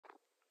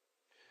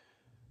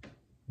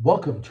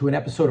Welcome to an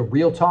episode of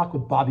Real Talk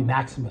with Bobby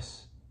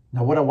Maximus.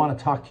 Now, what I want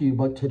to talk to you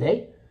about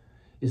today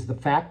is the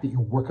fact that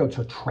your workouts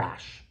are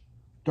trash.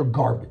 They're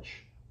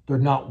garbage. They're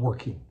not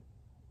working.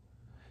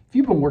 If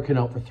you've been working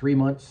out for 3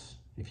 months,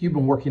 if you've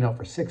been working out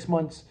for 6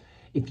 months,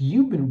 if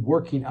you've been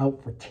working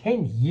out for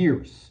 10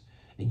 years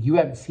and you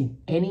haven't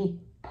seen any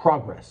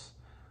progress,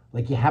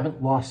 like you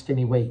haven't lost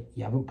any weight,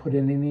 you haven't put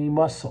in any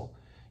muscle,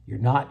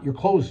 your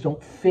clothes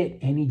don't fit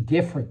any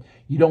different,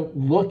 you don't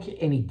look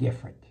any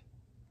different.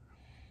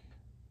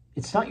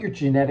 It's not your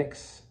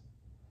genetics.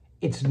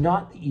 It's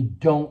not that you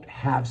don't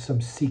have some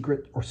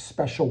secret or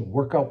special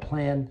workout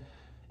plan.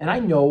 And I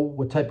know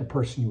what type of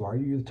person you are.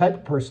 You're the type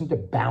of person to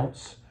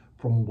bounce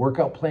from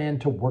workout plan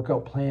to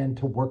workout plan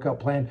to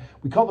workout plan.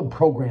 We call them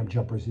program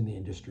jumpers in the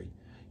industry.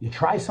 You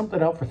try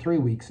something out for 3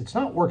 weeks. It's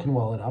not working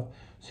well enough.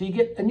 So you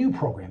get a new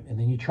program and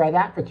then you try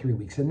that for 3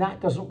 weeks and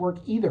that doesn't work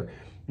either.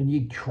 And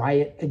you try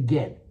it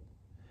again.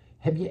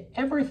 Have you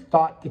ever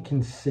thought to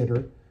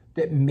consider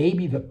that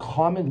maybe the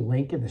common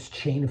link in this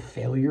chain of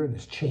failure, in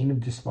this chain of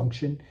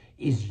dysfunction,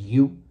 is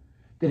you?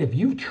 That if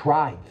you've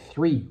tried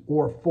 3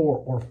 or 4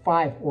 or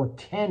 5 or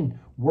 10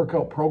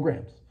 workout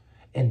programs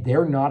and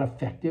they're not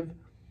effective,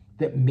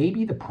 that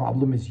maybe the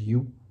problem is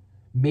you.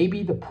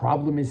 Maybe the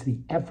problem is the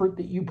effort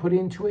that you put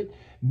into it.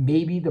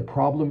 Maybe the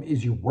problem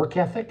is your work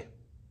ethic.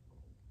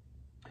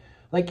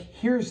 Like,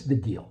 here's the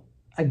deal.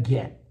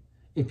 Again,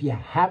 if you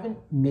haven't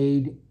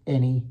made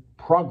any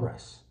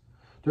progress,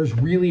 there's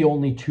really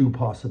only 2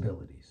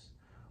 possibilities.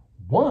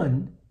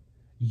 One,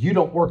 you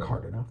don't work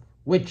hard enough,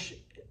 which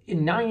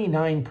in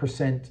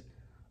 99%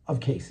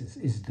 of cases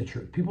is the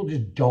truth. People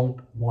just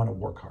don't want to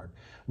work hard.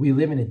 We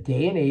live in a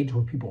day and age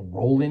where people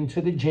roll into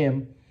the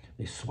gym,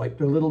 they swipe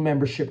their little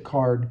membership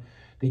card,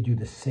 they do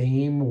the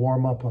same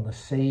warm-up on the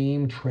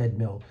same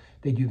treadmill,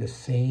 they do the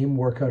same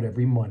workout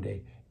every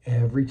Monday,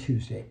 every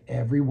Tuesday,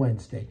 every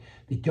Wednesday.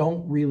 They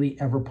don't really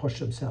ever push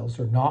themselves.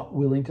 They're not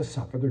willing to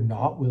suffer. They're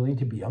not willing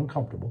to be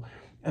uncomfortable.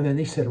 And then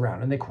they sit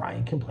around and they cry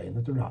and complain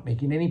that they're not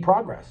making any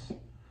progress.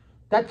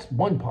 That's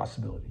one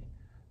possibility.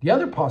 The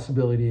other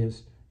possibility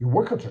is your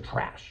workouts are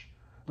trash.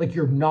 Like,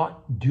 you're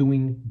not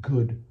doing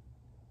good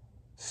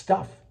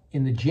stuff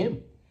in the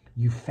gym.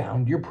 You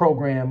found your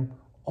program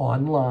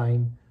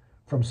online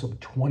from some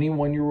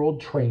 21-year-old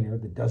trainer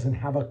that doesn't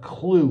have a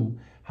clue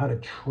how to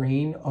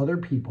train other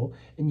people,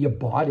 and you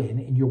bought in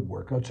and your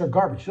workouts are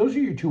garbage. Those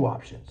are your 2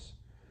 options.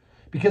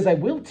 Because I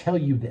will tell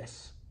you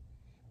this,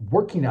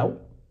 working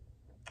out,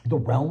 the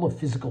realm of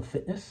physical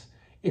fitness,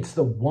 it's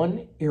the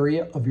one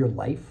area of your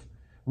life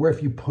where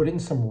if you put in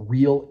some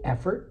real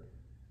effort,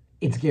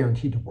 it's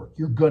guaranteed to work.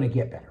 You're going to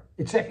get better.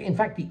 It's, in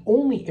fact, the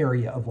only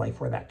area of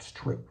life where that's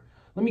true.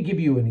 Let me give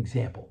you an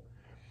example.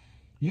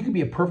 You could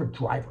be a perfect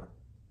driver.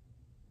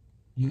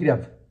 You could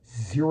have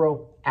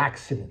 0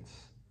 accidents.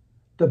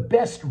 The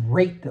best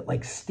rate that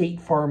like State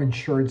Farm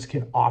Insurance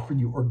can offer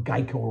you, or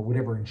Geico, or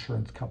whatever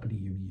insurance company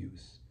you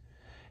use.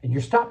 And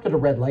you're stopped at a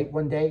red light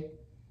one day.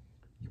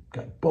 You've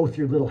got both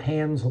your little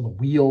hands on the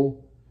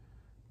wheel.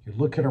 You're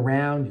looking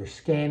around. You're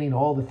scanning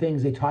all the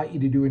things they taught you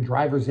to do in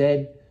driver's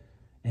ed.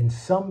 And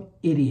some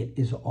idiot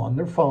is on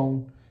their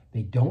phone.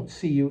 They don't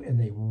see you and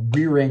they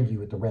rear end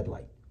you at the red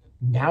light.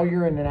 Now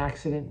you're in an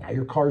accident. Now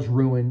your car's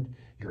ruined.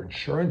 Your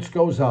insurance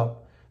goes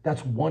up.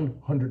 That's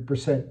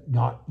 100%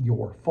 not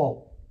your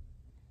fault.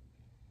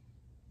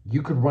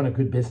 You could run a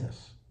good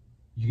business.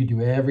 You could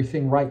do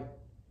everything right.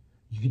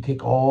 You could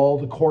take all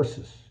the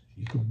courses.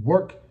 You could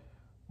work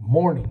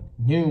morning,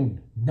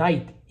 noon,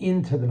 night,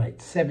 into the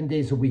night, 7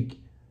 days a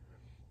week.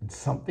 And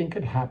something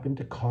could happen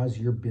to cause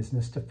your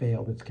business to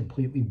fail that's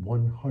completely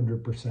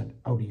 100%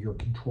 out of your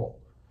control.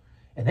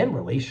 And then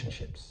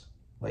relationships.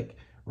 Like,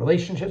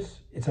 relationships,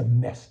 it's a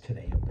mess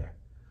today out there.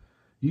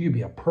 You could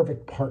be a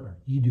perfect partner.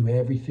 You do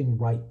everything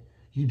right.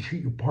 You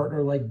treat your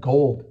partner like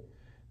gold.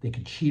 They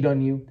could cheat on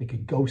you. They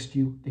could ghost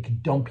you. They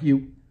could dump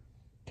you.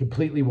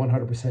 Completely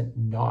 100%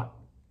 not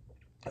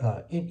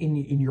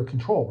in your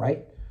control,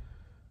 right?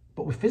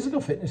 But with physical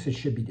fitness, it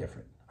should be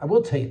different. I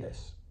will tell you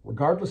this,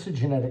 regardless of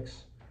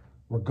genetics,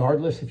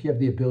 regardless if you have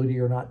the ability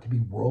or not to be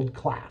world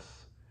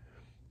class,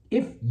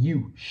 if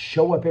you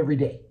show up every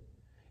day,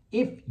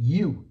 if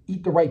you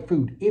eat the right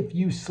food, if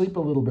you sleep a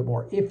little bit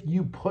more, if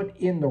you put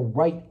in the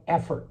right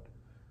effort,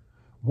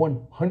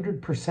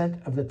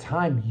 100% of the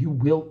time you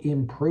will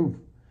improve.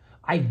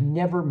 I've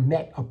never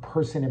met a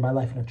person in my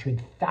life, and I've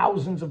trained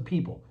thousands of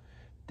people,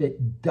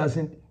 that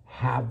doesn't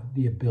have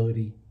the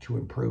ability to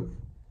improve.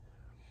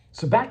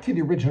 So back to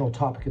the original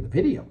topic of the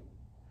video.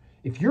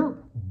 If you're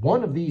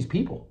one of these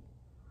people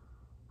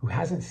who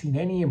hasn't seen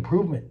any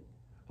improvement,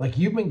 like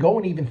you've been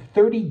going even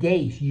 30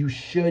 days, you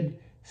should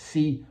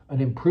see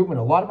an improvement.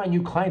 A lot of my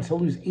new clients will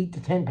lose 8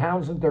 to 10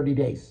 pounds in 30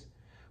 days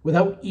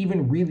without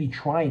even really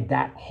trying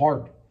that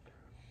hard.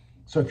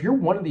 So if you're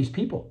one of these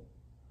people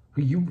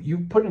who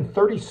you've put in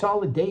 30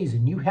 solid days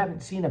and you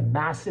haven't seen a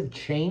massive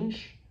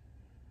change,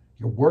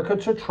 your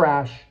workouts are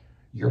trash,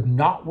 you're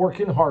not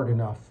working hard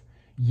enough,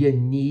 you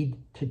need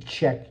to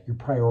check your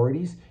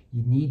priorities,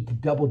 you need to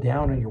double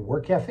down on your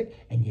work ethic,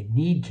 and you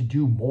need to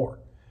do more.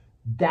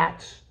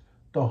 That's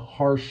the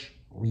harsh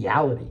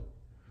reality.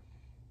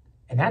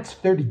 And that's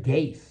 30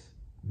 days.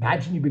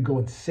 Imagine you've been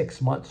going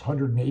 6 months,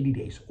 180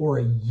 days, or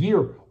a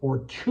year or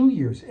 2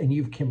 years, and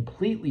you've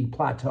completely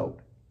plateaued.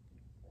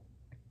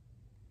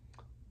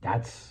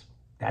 That's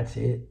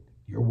it.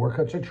 Your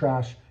workouts are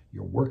trash.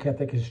 Your work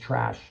ethic is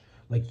trash.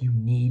 Like, you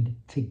need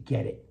to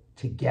get it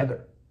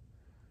together.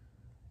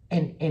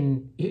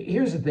 And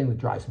here's the thing that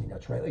drives me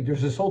nuts, right? Like,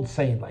 there's this old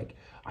saying, like,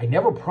 I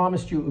never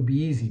promised you it would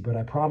be easy, but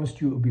I promised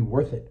you it would be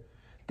worth it.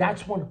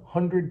 That's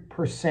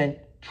 100%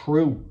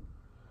 true.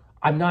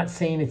 I'm not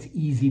saying it's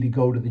easy to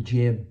go to the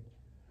gym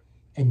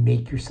and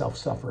make yourself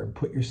suffer and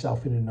put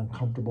yourself in an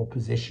uncomfortable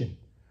position.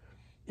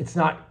 It's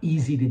not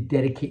easy to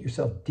dedicate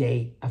yourself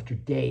day after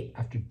day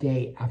after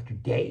day after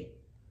day.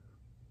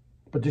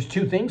 But there's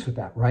two things with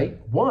that,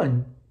 right?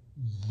 One,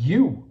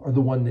 you are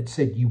the one that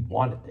said you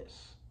wanted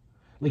this.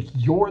 Like,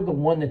 you're the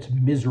one that's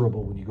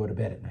miserable when you go to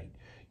bed at night.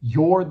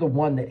 You're the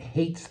one that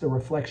hates the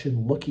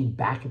reflection looking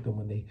back at them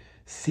when they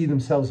see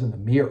themselves in the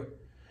mirror.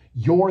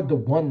 You're the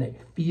one that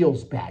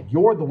feels bad.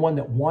 You're the one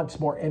that wants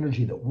more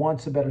energy, that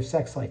wants a better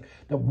sex life,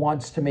 that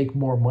wants to make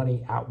more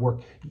money at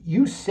work.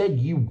 You said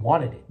you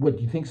wanted it. What,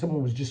 do you think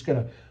someone was just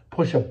going to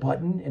push a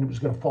button and it was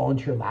going to fall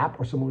into your lap,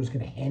 or someone was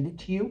going to hand it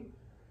to you?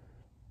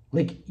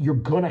 Like, you're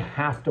going to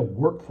have to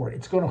work for it.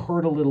 It's going to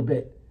hurt a little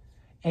bit.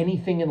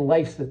 Anything in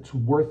life that's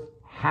worth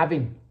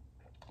having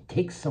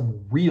takes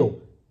some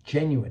real,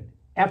 genuine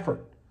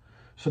effort.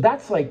 So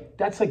that's like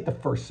the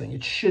first thing.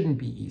 It shouldn't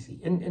be easy.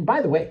 And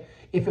by the way,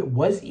 if it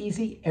was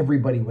easy,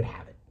 everybody would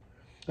have it.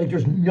 Like,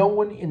 there's no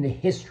one in the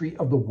history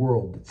of the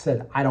world that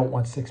said, I don't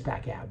want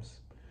six-pack abs.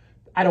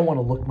 I don't want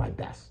to look my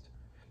best.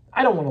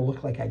 I don't want to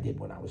look like I did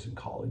when I was in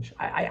college.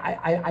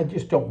 I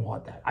just don't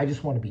want that. I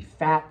just want to be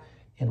fat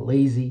and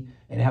lazy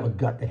and have a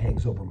gut that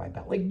hangs over my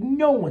belt. Like,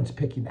 no one's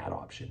picking that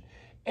option.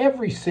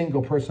 Every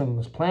single person on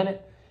this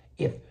planet,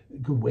 if you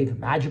could wave a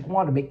magic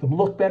wand to make them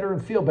look better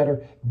and feel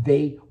better,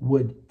 they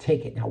would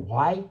take it. Now,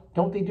 why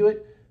don't they do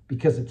it?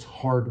 Because it's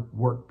hard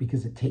work,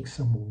 because it takes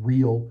some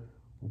real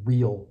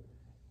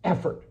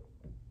effort.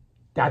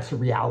 That's the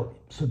reality.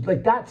 So,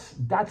 like, that's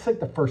like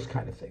the first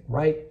kind of thing,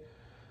 right?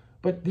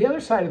 But the other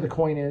side of the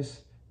coin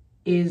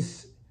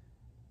is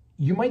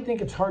you might think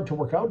it's hard to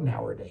work out an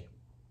hour a day.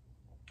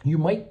 You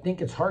might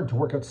think it's hard to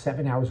work out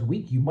 7 hours a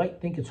week. You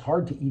might think it's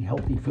hard to eat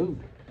healthy food.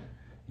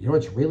 You know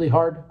what's really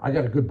hard? I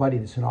got a good buddy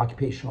that's an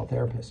occupational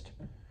therapist.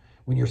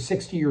 When you're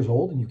 60 years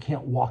old and you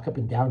can't walk up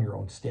and down your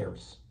own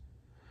stairs,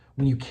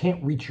 when you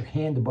can't reach your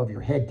hand above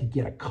your head to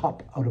get a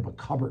cup out of a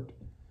cupboard,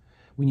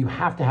 when you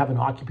have to have an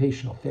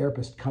occupational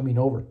therapist coming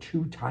over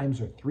 2 times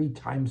or 3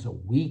 times a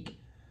week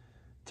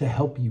to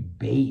help you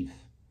bathe.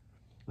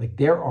 Like,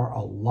 there are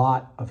a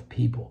lot of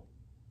people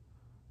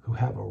who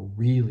have a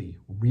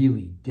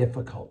really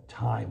difficult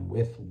time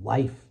with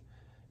life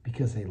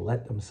because they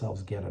let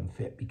themselves get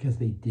unfit, because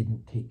they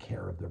didn't take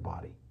care of their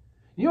body.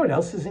 You know what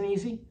else isn't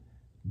easy?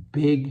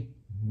 Big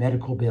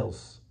medical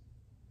bills.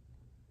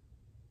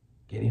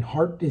 Getting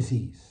heart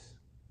disease.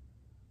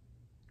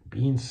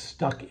 Being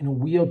stuck in a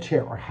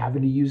wheelchair or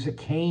having to use a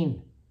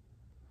cane.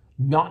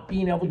 Not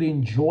being able to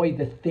enjoy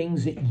the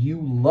things that you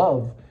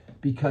love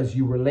because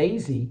you were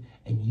lazy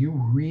and you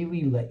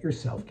really let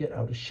yourself get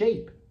out of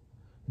shape.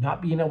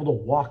 Not being able to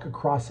walk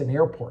across an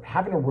airport.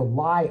 Having to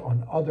rely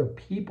on other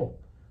people.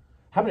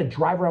 Having to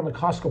drive around the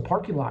Costco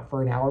parking lot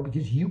for an hour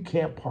because you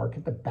can't park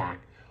at the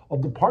back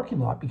of the parking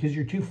lot because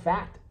you're too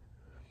fat.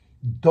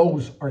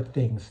 Those are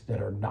things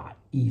that are not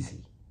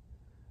easy.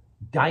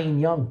 Dying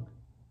young,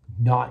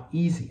 not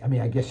easy. I mean,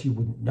 I guess you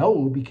wouldn't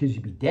know because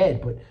you'd be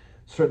dead, but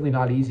certainly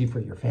not easy for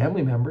your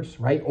family members,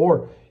 right?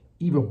 Or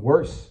even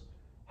worse,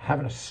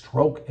 having a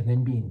stroke and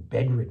then being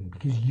bedridden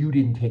because you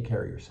didn't take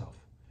care of yourself.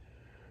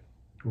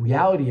 The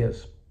reality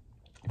is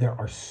there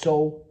are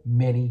so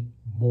many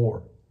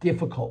more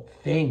difficult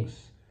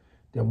things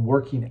than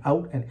working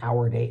out an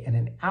hour a day. And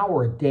an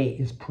hour a day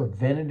is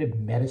preventative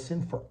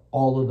medicine for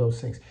all of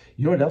those things.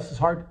 You know what else is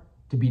hard?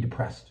 To be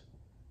depressed,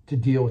 to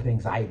deal with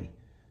anxiety,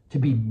 to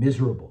be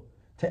miserable,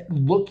 to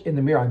look in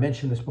the mirror. I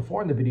mentioned this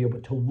before in the video,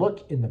 but to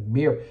look in the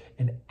mirror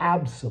and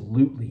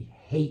absolutely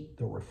hate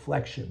the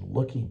reflection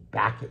looking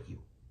back at you.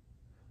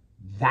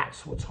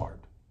 That's what's hard.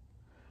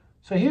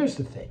 So here's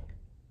the thing.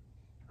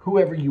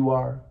 Whoever you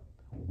are,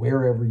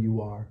 wherever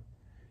you are,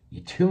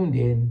 you tuned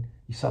in,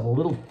 you saw the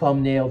little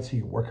thumbnail, so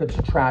your workouts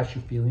are trash,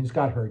 your feelings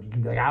got hurt. You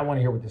can be like, I want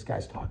to hear what this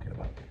guy's talking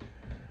about.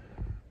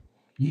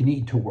 You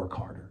need to work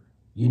harder.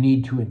 You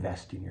need to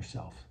invest in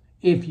yourself.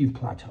 If you've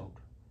plateaued,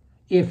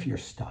 if you're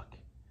stuck,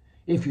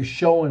 if you're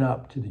showing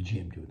up to the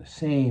gym doing the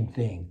same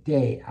thing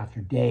day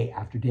after day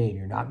after day and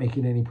you're not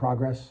making any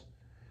progress,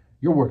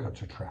 your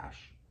workouts are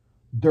trash.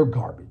 They're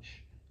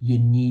garbage. You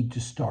need to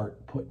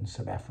start putting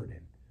some effort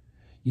in.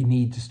 You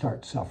need to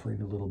start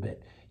suffering a little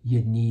bit.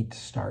 You need to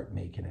start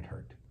making it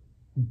hurt.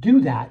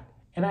 Do that,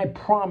 and I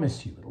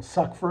promise you, it'll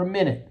suck for a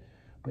minute,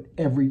 but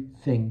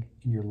everything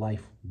in your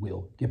life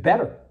will get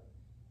better.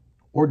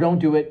 Or don't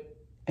do it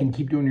and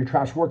keep doing your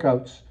trash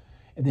workouts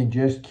and then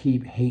just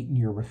keep hating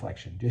your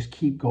reflection. Just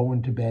keep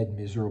going to bed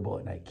miserable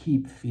at night.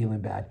 Keep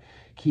feeling bad.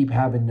 Keep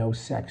having no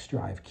sex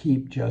drive.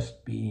 Keep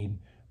just being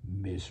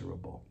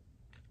miserable.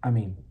 I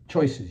mean,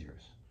 choice is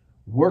yours.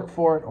 Work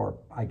for it, or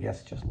I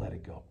guess just let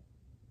it go.